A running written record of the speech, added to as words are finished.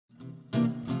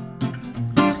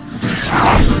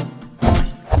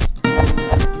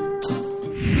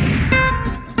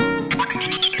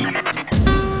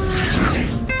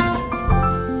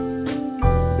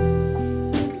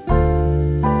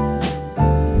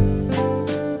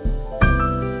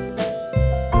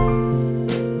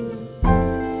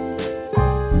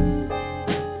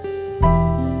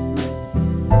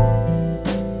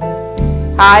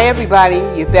Hi everybody,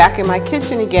 you're back in my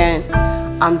kitchen again.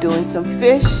 I'm doing some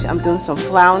fish, I'm doing some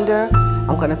flounder.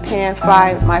 I'm going to pan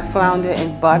fry my flounder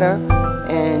in butter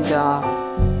and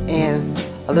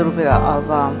a little bit of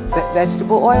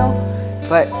vegetable oil.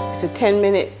 But it's a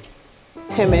 10-minute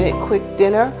quick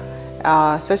dinner,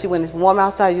 especially when it's warm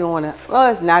outside. You don't want to,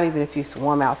 well, it's not even if it's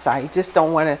warm outside. You just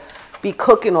don't want to be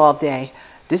cooking all day.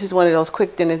 This is one of those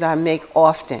quick dinners I make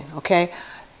often, okay?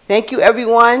 Thank you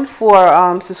everyone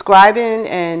for subscribing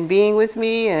and being with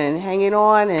me and hanging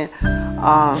on,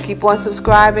 and keep on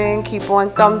subscribing, keep on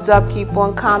thumbs up, keep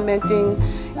on commenting,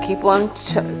 keep on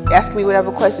asking me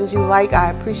whatever questions you like.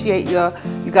 I appreciate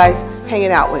you guys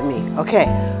hanging out with me. Okay,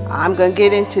 I'm gonna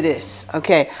get into this.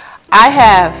 Okay, I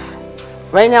have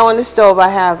right now on the stove, I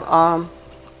have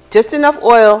just enough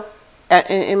oil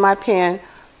in my pan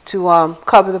to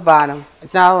cover the bottom.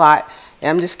 It's not a lot. And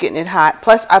I'm just getting it hot.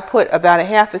 Plus, I put about a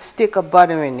half a stick of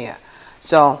butter in there,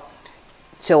 so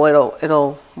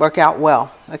it'll work out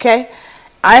well. Okay,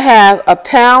 I have a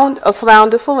pound of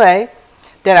flounder fillet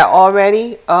that I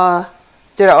already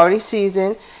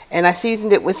seasoned, and I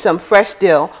seasoned it with some fresh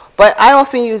dill. But I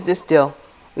often use this dill,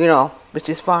 you know, which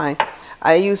is fine.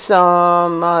 I use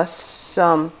some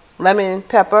lemon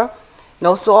pepper,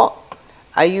 no salt.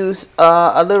 I use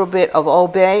a little bit of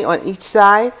Old Bay on each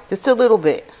side, just a little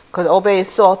bit, because Old Bay is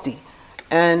salty,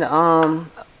 and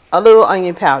a little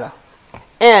onion powder.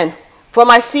 And for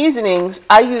my seasonings,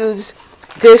 I use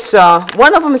this,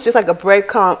 one of them is just like a bread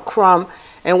crumb,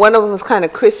 and one of them is kind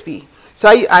of crispy. So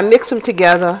I mix them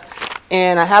together,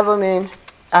 and I have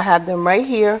them right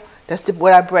here. That's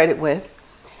what I bread it with.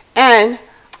 And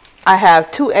I have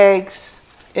 2 eggs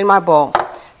in my bowl.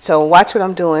 So watch what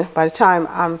I'm doing. By the time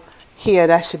I'm here,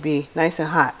 that should be nice and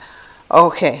hot.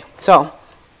 Okay, so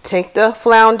take the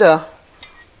flounder,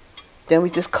 then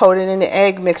we just coat it in the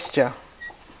egg mixture,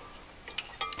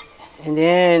 and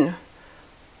then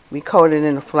we coat it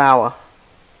in the flour.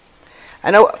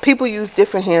 I know people use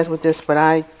different hands with this, but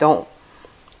I don't.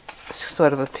 It's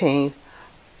sort of a pain.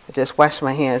 I just wash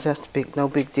my hands. That's no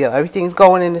big deal. Everything's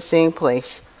going in the same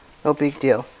place. No big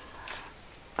deal.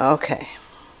 Okay.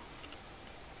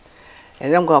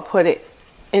 And then I'm going to put it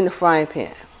in the frying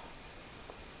pan.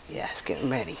 Yeah, it's getting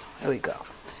ready. There we go.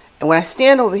 And when I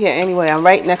stand over here anyway, I'm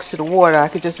right next to the water. I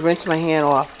could just rinse my hand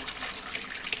off.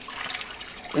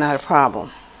 Not a problem.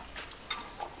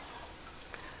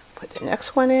 Put the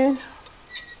next one in.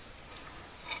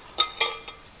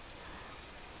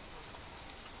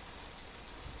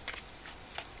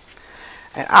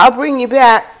 And I'll bring you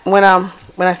back when I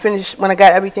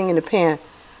got everything in the pan.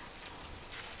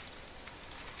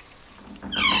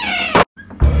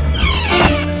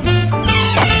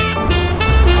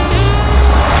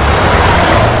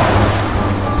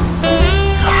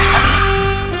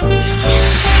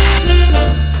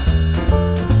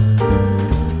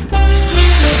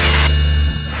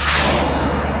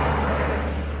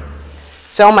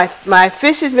 So my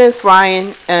fish has been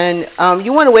frying, and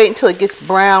you want to wait until it gets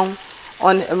brown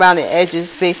around the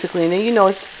edges, basically, and then you know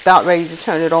it's about ready to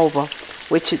turn it over,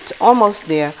 which it's almost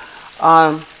there.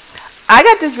 I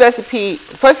got this recipe.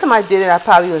 First time I did it, I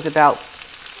probably was about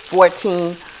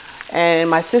 14, and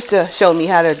my sister showed me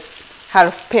how to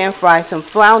pan fry some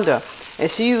flounder, and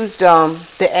she used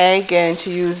the egg, and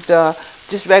she used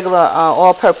just regular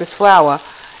all-purpose flour,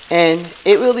 and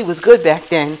it really was good back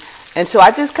then. And so I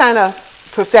just kind of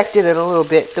perfected it a little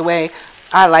bit the way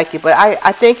I like it. But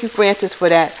I thank you, Francis, for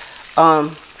that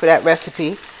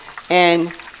recipe.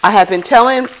 And I have been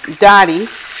telling Dottie,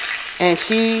 and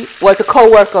she was a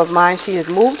co-worker of mine. She has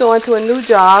moved on to a new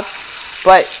job,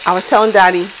 but I was telling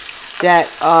Dottie that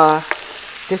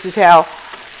this is how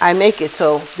I make it.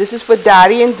 So this is for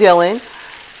Dottie and Dylan,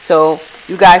 so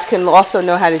you guys can also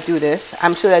know how to do this.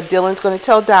 I'm sure that Dylan's going to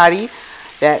tell Dottie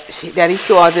that he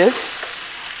saw this,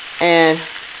 and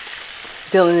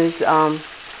Dylan is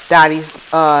Dottie's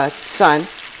son,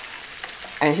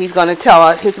 and he's going to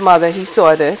tell his mother he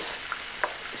saw this.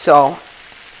 So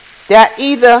that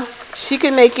either she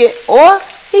can make it or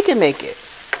he can make it.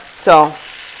 So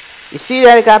you see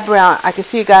that it got brown. I can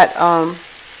see it got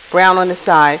brown on the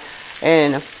side,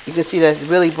 and you can see that it's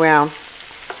really brown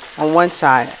on one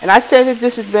side. And I said that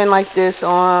this has been like this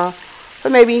for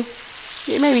maybe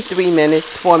 3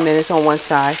 minutes, 4 minutes on one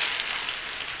side.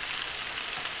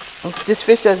 This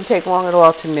fish doesn't take long at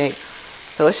all to make,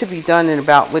 so it should be done in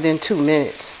within 2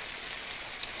 minutes.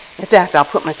 In fact, I'll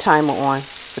put my timer on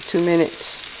for 2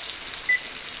 minutes,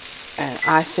 and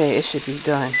I say it should be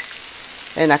done,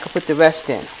 and I can put the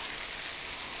rest in.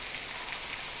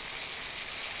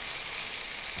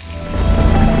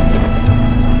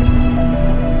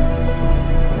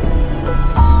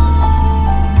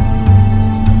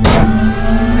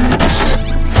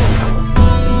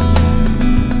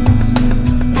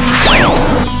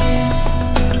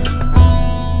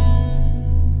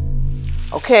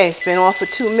 Okay, it's been on for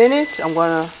 2 minutes. I'm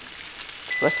gonna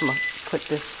put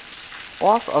this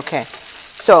off. Okay,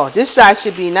 so this side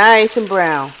should be nice and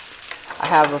brown. I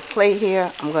have a plate here.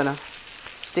 I'm gonna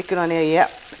stick it on there. Yep,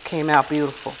 it came out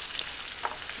beautiful.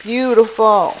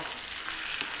 Beautiful.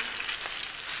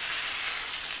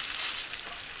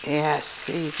 Yes,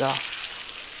 there you go.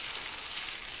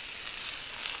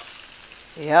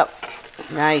 Yep,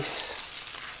 nice.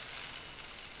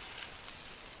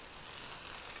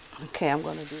 Okay, I'm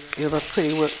gonna do this. You look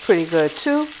pretty good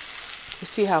too. You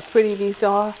see how pretty these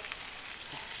are?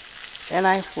 And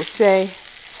I would say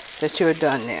that you're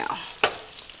done now.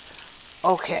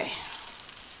 Okay.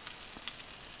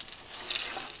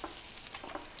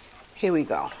 Here we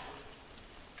go.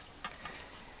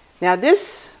 Now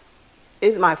this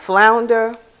is my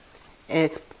flounder, and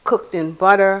it's cooked in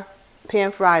butter,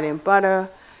 pan fried in butter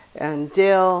and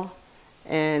dill,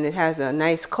 and it has a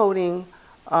nice coating,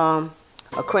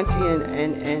 a crunchy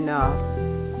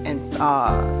and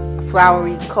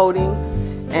floury coating,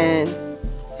 and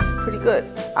it's pretty good.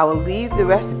 I will leave the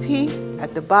recipe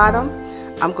at the bottom.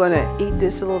 I'm gonna eat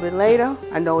this a little bit later.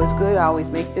 I know it's good. I always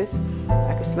make this.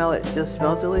 I can smell it. It still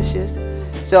smells delicious.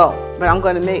 So, but I'm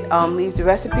gonna leave the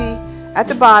recipe at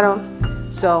the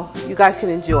bottom so you guys can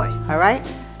enjoy. All right.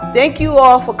 Thank you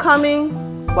all for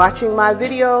coming, watching my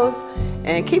videos,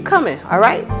 and keep coming. All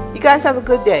right. You guys have a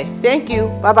good day. Thank you.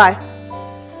 Bye bye.